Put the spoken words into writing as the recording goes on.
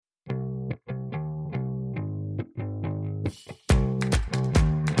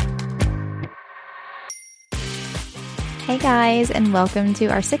Hey guys, and welcome to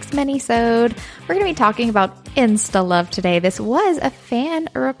our 6th Minisode. We're going to be talking about Instalove today. This was a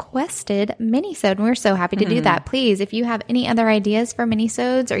fan-requested Minisode, and we're so happy to do that. Please, if you have any other ideas for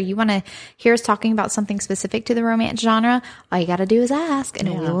Minisodes, or you want to hear us talking about something specific to the romance genre, all you got to do is ask, and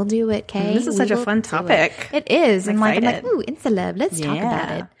we will do it, okay? This is such a fun topic. It is. I'm like, ooh, Instalove, let's talk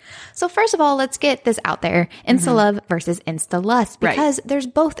about it. So first of all, let's get this out there. Instalove versus Instalust, because there's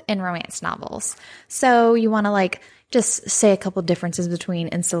both in romance novels. So you want to just say a couple differences between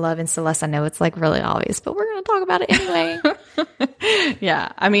Instalove and Instalust. I know it's really obvious, but we're going to talk about it anyway.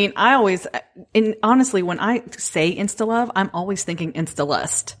 Yeah. I mean, honestly, when I say Instalove, I'm always thinking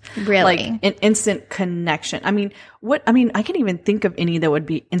Instalust. Really? Like an instant connection. I mean, I can't even think of any that would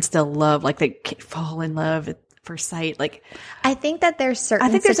be Instalove, like they fall in love at first sight. I think that there's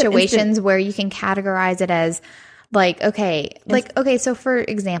certain situations where you can categorize it as so for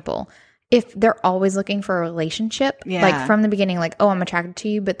example, if they're always looking for a relationship, from the beginning, I'm attracted to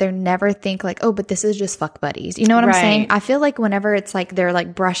you, but they never think but this is just fuck buddies. You know what I'm saying? I feel like whenever it's they're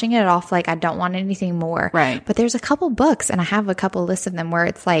brushing it off, I don't want anything more. Right. But there's a couple books, and I have a couple lists of them where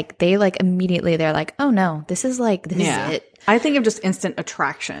it's they immediately, they're oh no, this is is it. I think of just instant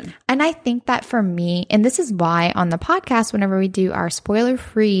attraction. And I think that for me, and this is why on the podcast, whenever we do our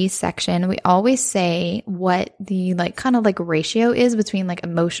spoiler-free section, we always say what the ratio is between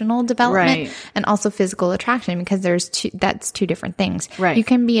emotional development and also physical attraction, because that's two different things. Right. You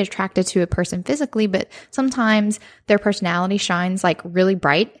can be attracted to a person physically, but sometimes their personality shines really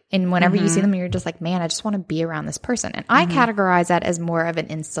bright. And whenever you see them, you're just man, I just want to be around this person. And I categorize that as more of an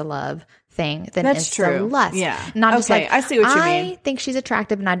Insta-love thing than Insta-lust. Yeah. Not just I see what you mean. I think she's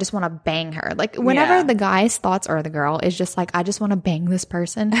attractive and I just want to bang her. Whenever the guy's thoughts or the girl is just I just want to bang this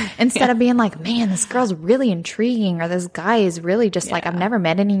person, instead of being man, this girl's really intriguing, or this guy is really just I've never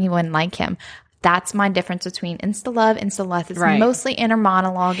met anyone like him. That's my difference between Instalove, Instalust. It's mostly inner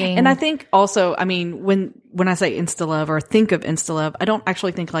monologuing. And I think also, I mean, when I say Instalove or think of Instalove, I don't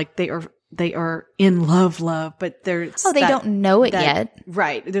actually think they are in love, but there's they don't know it yet.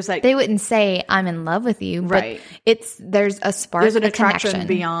 Right. There's they wouldn't say I'm in love with you, but there's a spark, there's an attraction connection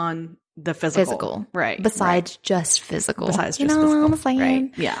beyond the physical. Right. Besides just physical. Besides just physical. What I'm saying?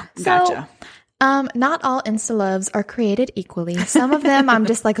 Right. Yeah. Gotcha. Not all Instaloves are created equally. Some of them I'm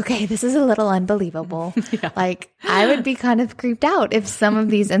just okay, this is a little unbelievable. I would be kind of creeped out if some of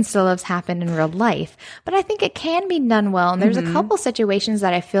these Instaloves happened in real life. But I think it can be done well. And there's a couple situations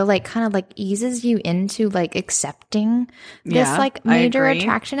that I feel kind of eases you into accepting this major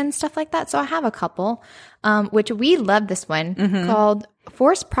attraction and stuff like that. So I have a couple, which we love this one called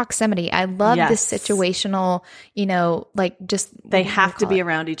Forced Proximity. I love this situational, they have to be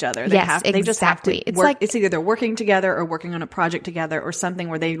around each other. They just have to work. It's either they're working together or working on a project together or something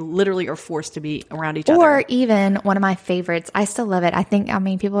where they literally are forced to be around each other. Or even one of my favorites, I still love it.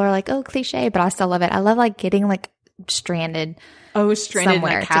 People are oh, cliche, but I still love it. I love getting stranded. Stranded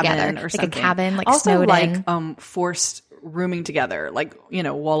somewhere in a cabin together. or something. A cabin, also snowed in. Forced rooming together,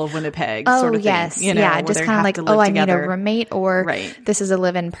 Wall of Winnipeg sort of yes. thing. Just kind of I need a roommate, or this is a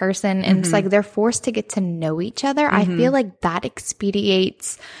live-in person. And it's they're forced to get to know each other. I feel that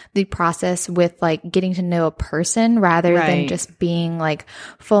expedites the process with getting to know a person rather than just being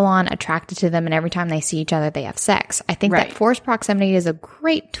full-on attracted to them, and every time they see each other, they have sex. I think that forced proximity is a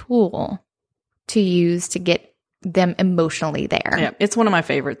great tool to use to get them emotionally there. Yeah, it's one of my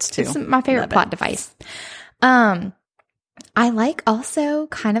favorites too. It's my favorite plot device. I also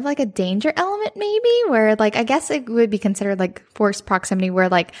kind of a danger element maybe, where I guess it would be considered forced proximity,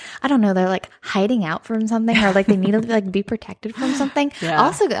 where I don't know, they're hiding out from something, or they need to be protected from something. Yeah.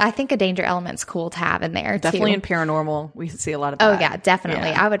 Also, I think a danger element's cool to have in there definitely too. In paranormal, we see a lot of that. Oh yeah, definitely.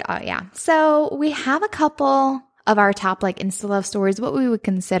 Yeah. I would, So we have a couple of our top Insta-love stories, what we would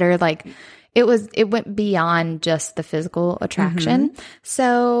consider it went beyond just the physical attraction.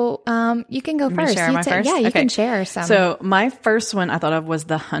 So, you can go first. Share my first? Yeah, you can share some. So my first one I thought of was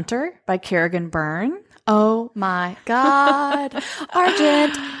The Hunter by Kerrigan Byrne. Oh my God.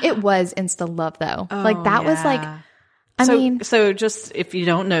 Argent. It was Insta-love though. That was So just if you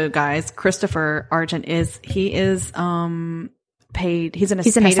don't know, guys, Christopher Argent is paid. He's an paid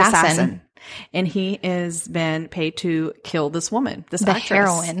assassin. And he has been paid to kill this woman, the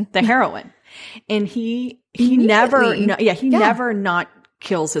heroine. And he never not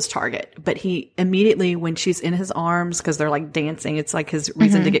kills his target, but he immediately, when she's in his arms, because they're dancing, it's his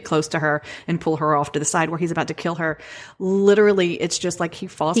reason to get close to her and pull her off to the side where he's about to kill her. Literally, it's just he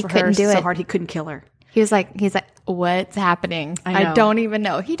falls for her so hard he couldn't kill her. He's like, what's happening? I don't even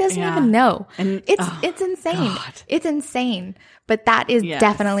know. He doesn't even know. And it's insane. God. It's insane. But that is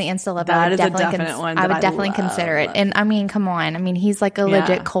definitely Instalove. That is a definite one. I would definitely consider it. And I mean, come on. I mean, he's like a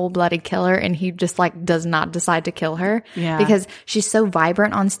legit cold-blooded killer, and he just like does not decide to kill her because she's so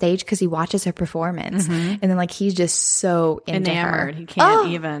vibrant on stage because he watches her performance, and then like he's just so enamored. He can't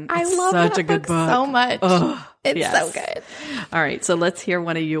even. I love such a good book so much. Oh. It's so good. All right. So let's hear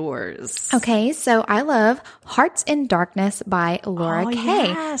one of yours. Okay. So I love Hearts in Darkness by Laura Kay.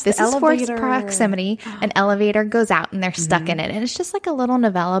 Yes, this is Forced Proximity. An elevator goes out and they're stuck in it. And it's just like a little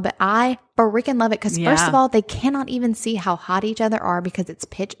novella, but I freaking love it because first of all, they cannot even see how hot each other are because it's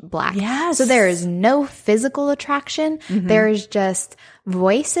pitch black. Yes. So there is no physical attraction. There is just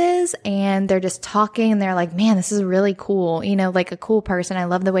voices and they're just talking and they're like, man, this is really cool. You know, like a cool person. I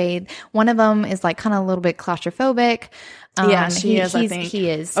love the way one of them is like kind of a little bit claustrophobic. She is, I think. He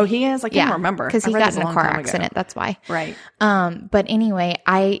is. Oh, he is? I can't remember. Because he got in a car accident. That's why. Right. But anyway,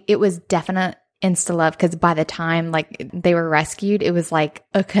 it was definite Instalove because by the time like they were rescued, it was like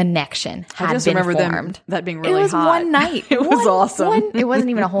a connection had been formed. That being really hot. It was one night. It was awesome. It wasn't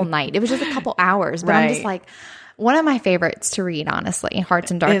even a whole night. It was just a couple hours. But I'm just like, one of my favorites to read, honestly,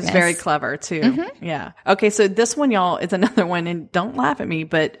 Hearts in Darkness. It's very clever, too. Yeah. Okay, so this one, y'all, is another one, and don't laugh at me,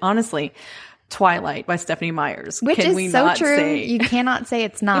 but honestly, Twilight by Stephanie Myers. Which is so true. You cannot say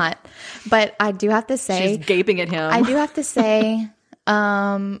it's not. But I do have to say... She's gaping at him. I do have to say...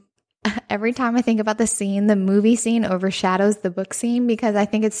 every time I think about the movie scene overshadows the book scene because I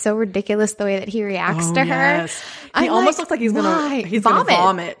think it's so ridiculous the way that he reacts to her. He almost looks like he's gonna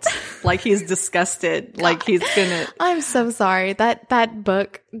vomit. Like he's disgusted. Like he's gonna. I'm so sorry. That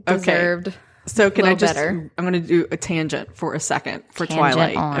book deserved. Okay. So can I just? Better. I'm going to do a tangent for a second for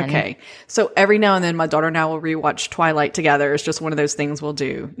Twilight. Okay. So every now and then, my daughter and I will rewatch Twilight together. It's just one of those things we'll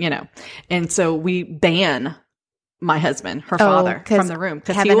do, you know. And so we ban my husband, her father, from the room.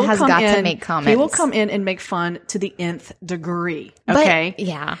 Because Kevin has got to make comments. He will come in and make fun to the nth degree. Okay? But,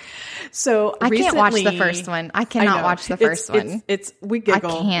 yeah. So I can't watch the first one. I cannot watch the first one. We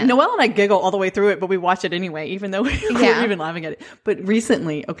giggle. I can't. Noelle and I giggle all the way through it, but we watch it anyway, even though we're even laughing at it. But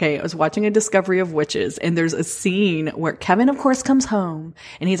recently, I was watching a Discovery of Witches, and there's a scene where Kevin, of course, comes home,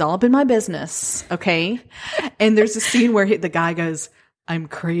 and he's all up in my business, okay? And there's a scene where the guy goes, I'm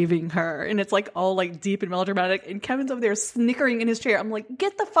craving her. And it's like all like deep and melodramatic. And Kevin's over there snickering in his chair. I'm like,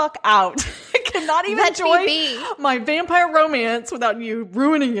 get the fuck out. I cannot even enjoy my vampire romance without you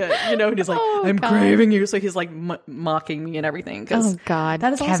ruining it. You know, and he's like, I'm craving you. So he's like mocking me and everything. Oh God.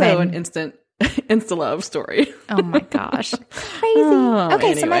 That is Kevin. Also an insta-love story. Oh my gosh. Crazy.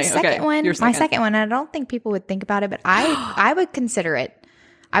 Okay. Anyway, so my second one, I don't think people would think about it, but I would consider it.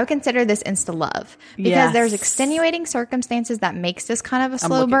 I would consider this Instalove because there's extenuating circumstances that makes this kind of a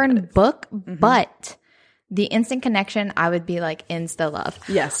slow burn book, but the instant connection, I would be like Instalove.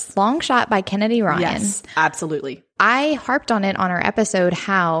 Yes. Long Shot by Kennedy Ryan. Yes, absolutely. I harped on it on our episode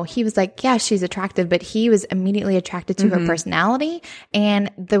how he was like, yeah, she's attractive, but he was immediately attracted to her personality and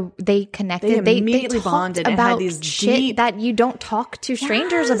they connected. They immediately bonded about and had these shit that you don't talk to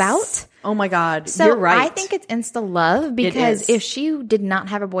strangers about. Oh my God. So you're right. I think it's Instalove because if she did not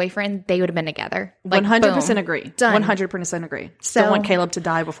have a boyfriend, they would have been together. Like, 100% agree. Done. 100% agree. So, don't want Caleb to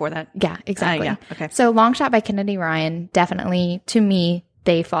die before that. Yeah, exactly. Okay. So Long Shot by Kennedy Ryan, definitely to me,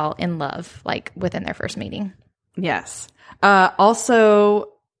 they fall in love like within their first meeting. Yes.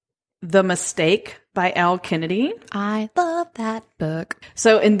 Also, The Mistake by Al Kennedy. I love that book.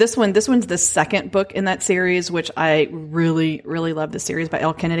 So in this one's the second book in that series, which I really, really love the series by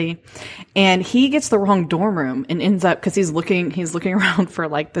Al Kennedy. And he gets the wrong dorm room and ends up, cause he's looking around for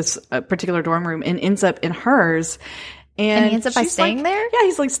like this particular dorm room and ends up in hers. And he ends up by staying there? Yeah,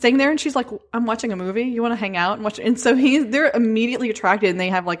 he's like staying there and she's like, I'm watching a movie. You want to hang out and watch? And so they're immediately attracted and they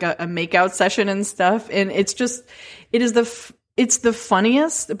have like a makeout session and stuff. And it's the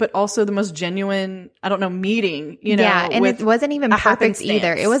funniest, but also the most genuine, meeting, you know. Yeah, and it wasn't even perfect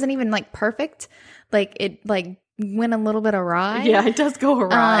either. It wasn't even like perfect. Like it went a little bit awry. Yeah, it does go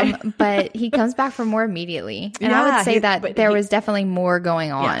awry. But he comes back for more immediately. And I would say that there was definitely more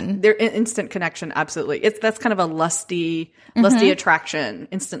going on. Yeah, there instant connection, absolutely. That's kind of a lusty attraction,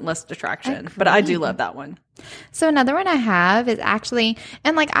 instant lust attraction. Agreed. But I do love that one. So another one I have is actually,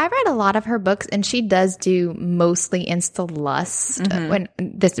 and like I read a lot of her books and she does do mostly insta-lust when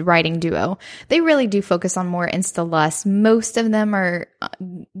this writing duo. They really do focus on more insta-lust. Most of them are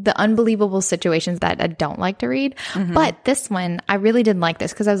the unbelievable situations that I don't like to read. But this one, I really did like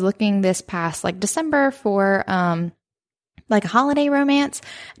this because I was looking this past like December for like a holiday romance.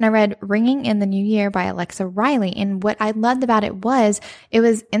 And I read Ringing in the New Year by Alexa Riley. And what I loved about it was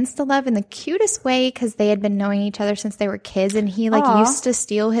insta-love in the cutest way because they had been knowing each other since they were kids. And he like used to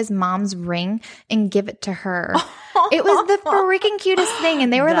steal his mom's ring and give it to her. It was the freaking cutest thing.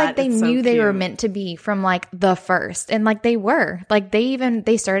 And they were like, they knew they were meant to be from like the first. And like they were. Like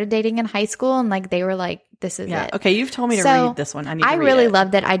they started dating in high school and like they were like, this is it. Okay, you've told me to read this one. I really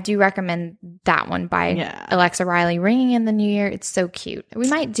loved it. I do recommend that one by Alexa Riley, Ringing in the New Year. It's so cute. We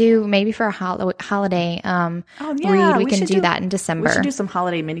might do maybe for a holiday read. We can do that in December. We should do some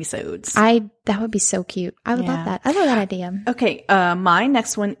holiday minisodes. That would be so cute. I would love that. I love that idea. Okay, my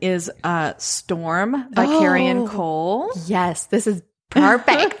next one is Storm by Carrie Ann Cole. Yes, this is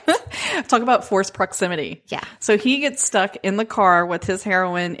perfect. Talk about forced proximity. Yeah. So he gets stuck in the car with his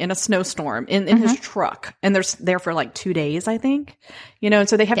heroine in a snowstorm in his truck. And they're there for like 2 days, I think. And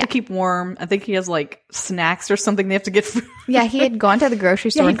so they have to keep warm. I think he has like snacks or something. They have to get food. Yeah, he had gone to the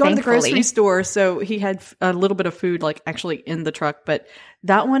grocery store. He'd gone to the grocery store. So he had a little bit of food like actually in the truck. But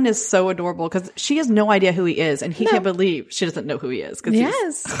that one is so adorable because she has no idea who he is. And he can't believe she doesn't know who he is.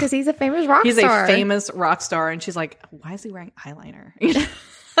 Because he's a famous rock star. He's a famous rock star. And she's like, why is he wearing eyeliner?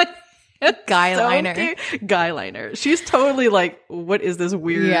 Guy liner. Guy liner. She's totally like, what is this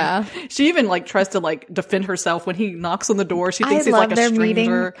weird? Yeah. She even like tries to like defend herself when he knocks on the door. She thinks he's like a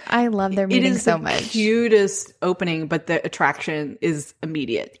stranger. I love their meeting so much. It is the cutest opening, but the attraction is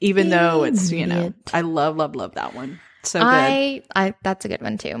immediate, even though it's, I love that one. So good. That's a good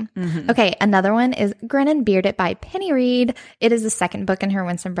one too. Okay, another one is Grin and Beard It by Penny Reed. It is the second book in her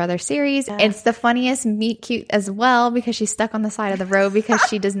Winston Brothers series. It's the funniest meet cute as well because she's stuck on the side of the road because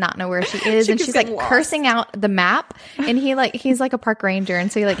she does not know where she is. And she's like lost. Cursing out the map. And he's like a park ranger.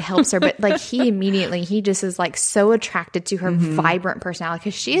 And so he like helps her. But like he just is like so attracted to her vibrant personality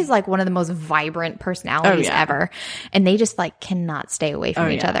because she is like one of the most vibrant personalities ever. And they just like cannot stay away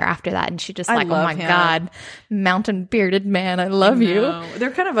from each other after that. And she just like, oh my God, mountain bearded man, I love you. They're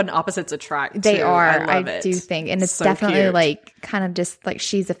kind of an opposites attract. They are. I do think. And it's so definitely cute. Like kind of just like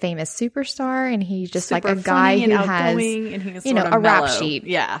she's a famous superstar and he's just super like a guy who has, and he's a mellow rap sheet.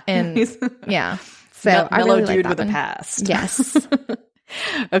 Yeah. And yeah. So I mellow really dude like with a past. Yes.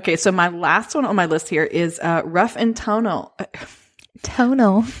 Okay. So my last one on my list here is Rough and Tonal.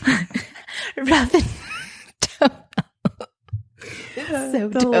 Tonal. Rough and tonal. So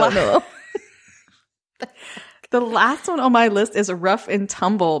tonal. The last one on my list is Rough and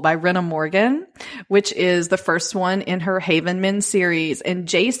Tumble by Rena Morgan, which is the first one in her Haven Men series. And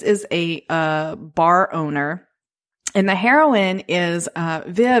Jace is a bar owner. And the heroine is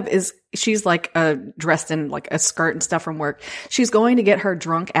Viv she's like dressed in like a skirt and stuff from work. She's going to get her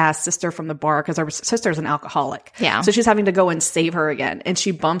drunk ass sister from the bar because her sister's an alcoholic. Yeah. So she's having to go and save her again. And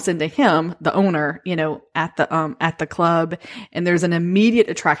she bumps into him, the owner, at the club. And there's an immediate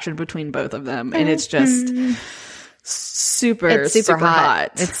attraction between both of them. And it's just super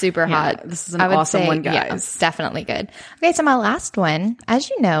hot. It's super hot. This is an awesome one, guys. Yeah, definitely good. Okay, so my last one, as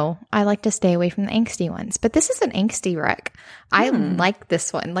you know, I like to stay away from the angsty ones, but this is an angsty wreck. I like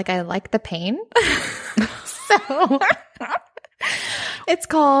this one. Like I like the pain. So it's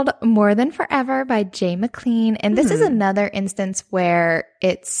called More Than Forever by Jay McLean. And this is another instance where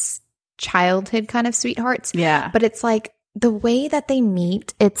it's childhood kind of sweethearts. Yeah. But it's like the way that they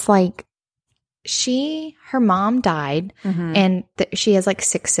meet, it's like her mom died and she has like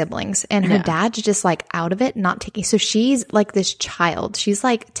 6 siblings and her dad's just like out of it, not taking. So she's like this child. She's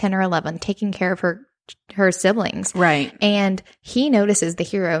like 10 or 11 taking care of her siblings. Right. And the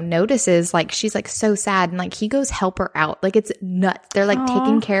hero notices like she's like so sad and like he goes help her out. Like it's nuts. They're like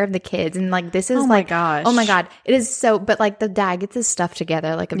taking care of the kids and like this is oh my God. It is so, but like the dad gets his stuff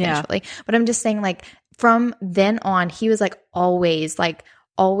together like eventually. But I'm just saying like from then on he was like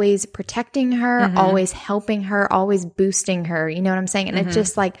always protecting her, always helping her, always boosting her. You know what I'm saying? And it's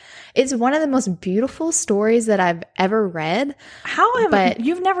just like, it's one of the most beautiful stories that I've ever read.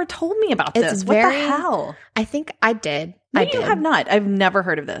 You've never told me about this. What the hell? I think I did. No, you have not. I've never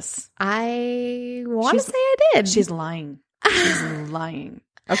heard of this. I want to say I did. She's lying. She's lying.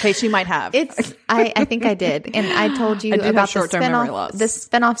 Okay, she might have. I think I did. And I told you about the spinoff. The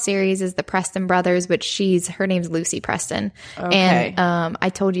spinoff series is the Preston Brothers, which her name's Lucy Preston. Okay. And I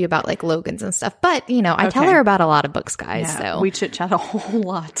told you about like Logan's and stuff. But, I tell her about a lot of books, guys. Yeah, so we chit-chat a whole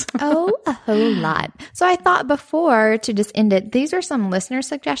lot. A whole lot. So I thought before to just end it, these are some listener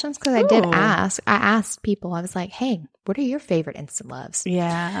suggestions because I did ask. I asked people, I was like, hey, what are your favorite Insta-loves?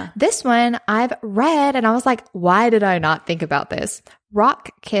 Yeah. This one I've read and I was like, why did I not think about this? Rock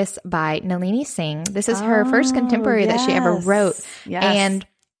Kiss by Nalini Singh. This is her first contemporary that she ever wrote. Yes. And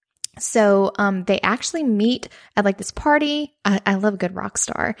So they actually meet at like this party. I love a good rock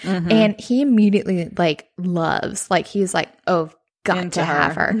star. And he immediately like loves, like he's like, oh, got to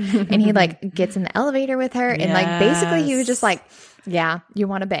have her. And he like gets in the elevator with her. And like basically he was just like, yeah, you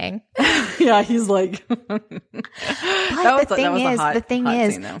want to bang. Yeah, he's like. But the thing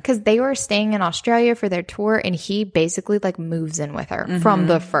is, because they were staying in Australia for their tour, and he basically like moves in with her from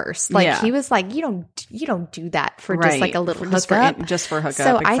the first. Like he was like, you don't do that for just like a little hookup, just for hookup.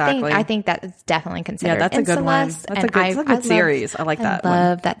 So exactly. I think that is definitely considered. Yeah, that's a good one. That's a good series. I like that. I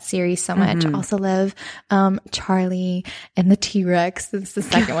love that series so much. I also love Charlie and the T-Rex. It's the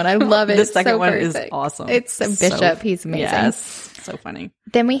second one. I love it. The second one is awesome. It's Bishop. He's amazing. Yes. So funny.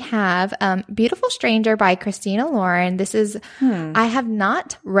 Then we have Beautiful Stranger by Christina Lauren. This is, I have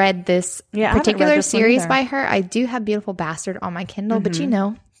not read this particular series by her. I do have Beautiful Bastard on my Kindle, but you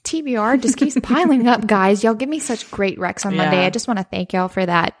know, TBR just keeps piling up, guys. Y'all give me such great recs on Monday. I just want to thank y'all for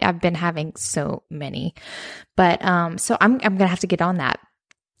that. I've been having so many. But so I'm going to have to get on that.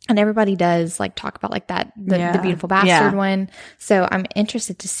 And everybody does like talk about like that, the Beautiful Bastard one. So I'm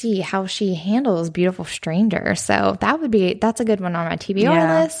interested to see how she handles Beautiful Stranger. So that's a good one on my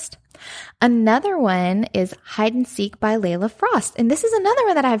TBR list. Another one is Hide and Seek by Layla Frost. And this is another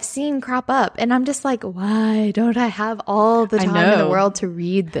one that I've seen crop up. And I'm just like, why don't I have all the time in the world to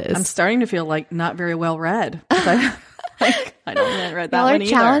read this? I'm starting to feel like not very well read. I don't read that Y'all one are either.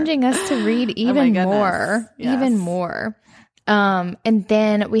 challenging us to read even more. Yes. Even more. And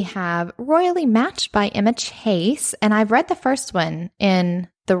then we have Royally Matched by Emma Chase. And I've read the first one in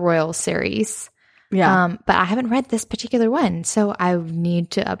the Royal series. Yeah. But I haven't read this particular one. So I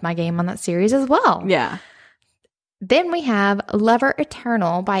need to up my game on that series as well. Yeah. Then we have Lover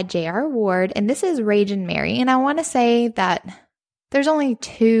Eternal by J.R. Ward. And this is Rage and Mary. And I want to say that there's only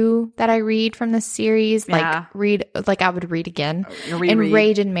 2 that I read from this series. I would read again. And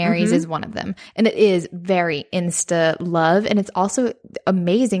Rage and Mary's is one of them. And it is very insta love. And it's also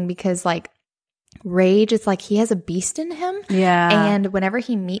amazing because like Rage, it's like he has a beast in him. Yeah. And whenever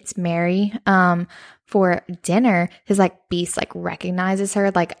he meets Mary, for dinner, his like beast like recognizes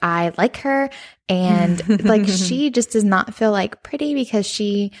her, like I like her. And like she just does not feel like pretty because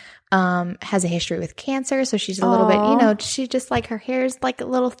she has a history with cancer. So she's a little bit, she just like her hair's like a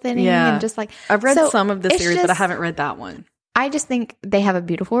little thinning and just like. I've read some of the series, but I haven't read that one. I just think they have a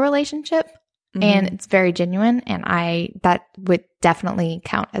beautiful relationship and it's very genuine. And that would definitely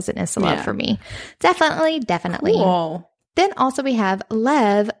count as an Instalove for me. Definitely. Cool. Then also we have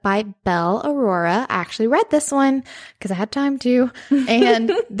Lev by Belle Aurora. I actually read this one because I had time to.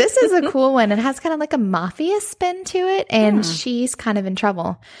 And this is a cool one. It has kind of like a mafia spin to it. And she's kind of in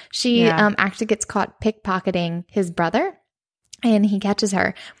trouble. She actually gets caught pickpocketing his brother. And he catches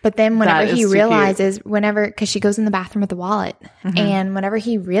her. But then whenever he realizes, because she goes in the bathroom with the wallet. And whenever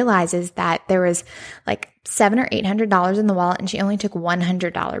he realizes that there was like $700 or $800 in the wallet and she only took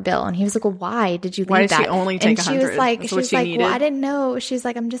 $100 bill. And he was like, well, why did you leave why that? Why did she only take $100? And she was like, well, I didn't know. She's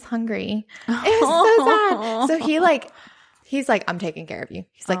like, I'm just hungry. It was so sad. So he's like, I'm taking care of you.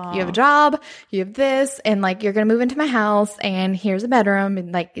 He's like, you have a job, you have this, and like, you're going to move into my house, and here's a bedroom,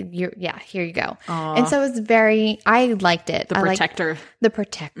 and like, here you go. Aww. And so it's I liked it. The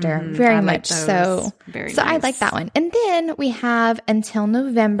protector. Very much so. Very so nice. I like that one. And then we have Until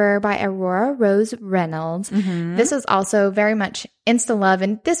November by Aurora Rose Reynolds. This was also very much Instalove,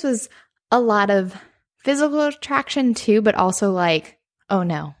 and this was a lot of physical attraction too, but also like, oh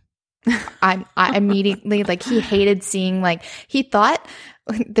no. I immediately, like, he hated seeing, like, he thought,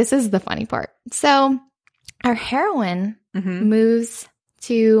 this is the funny part. So our heroine moves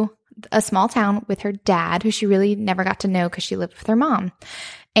to a small town with her dad, who she really never got to know because she lived with her mom.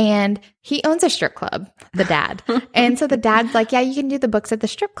 And he owns a strip club, the dad. And so the dad's like, yeah, you can do the books at the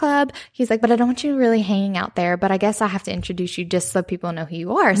strip club. He's like, but I don't want you really hanging out there. But I guess I have to introduce you just so people know who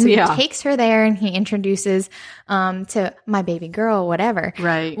you are. So he takes her there and he introduces to my baby girl, whatever.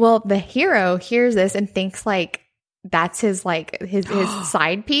 Right. Well, the hero hears this and thinks like, that's his like his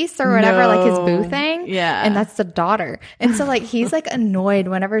side piece or whatever, like his boo thing. Yeah. And that's the daughter. And so like he's like annoyed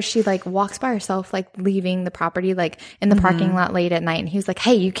whenever she like walks by herself, like leaving the property, like in the parking lot late at night. And he was like,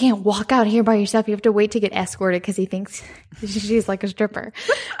 hey, you can't walk out here by yourself. You have to wait to get escorted because he thinks she's like a stripper.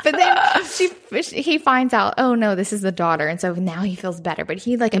 But then he finds out, oh no, this is the daughter. And so now he feels better. But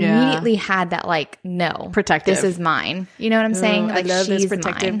he like immediately had that like, no, protective. This is mine. You know what I'm saying? Like, I love she's those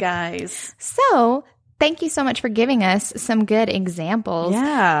protective mine. Guys. So thank you so much for giving us some good examples.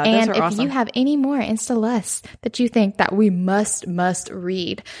 Yeah, those and are if awesome. you have any more Instalusts that you think that we must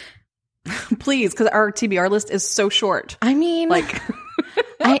read, please, because our TBR list is so short. I mean, like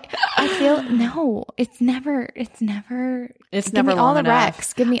I feel no, it's never all the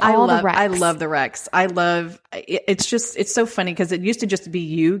Rex. Give me all the Rex. I love the Rex. It's so funny because it used to just be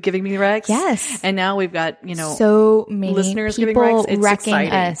you giving me Rex. Yes. And now we've got, so many listeners people giving Rex. It's wrecking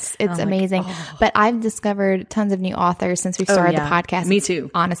exciting. us. It's amazing. But I've discovered tons of new authors since we started the podcast. Me too.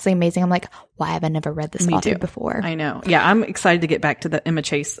 It's honestly amazing. I'm like, why have I never read this author before? I know. Yeah. I'm excited to get back to the Emma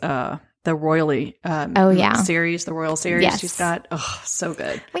Chase, the Royally series, the Royal series she's got. Oh, so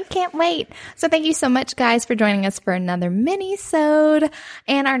good. We can't wait. So thank you so much, guys, for joining us for another Minisode.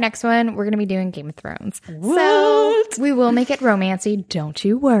 And our next one, we're going to be doing Game of Thrones. What? So we will make it romancy. Don't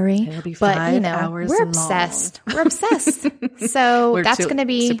you worry. It'll be 5 hours we're long. obsessed. We're obsessed. So that's going to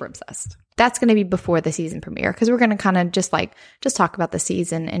be super obsessed. That's going to be before the season premiere because we're going to kind of just talk about the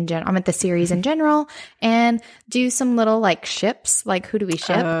season in general. I'm at the series in general and do some little ships. Like, who do we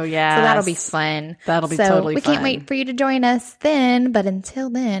ship? Oh, yeah. So that'll be fun. That'll be totally fun. We can't wait for you to join us then. But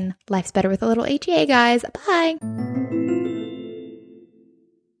until then, life's better with a little HEA, guys. Bye.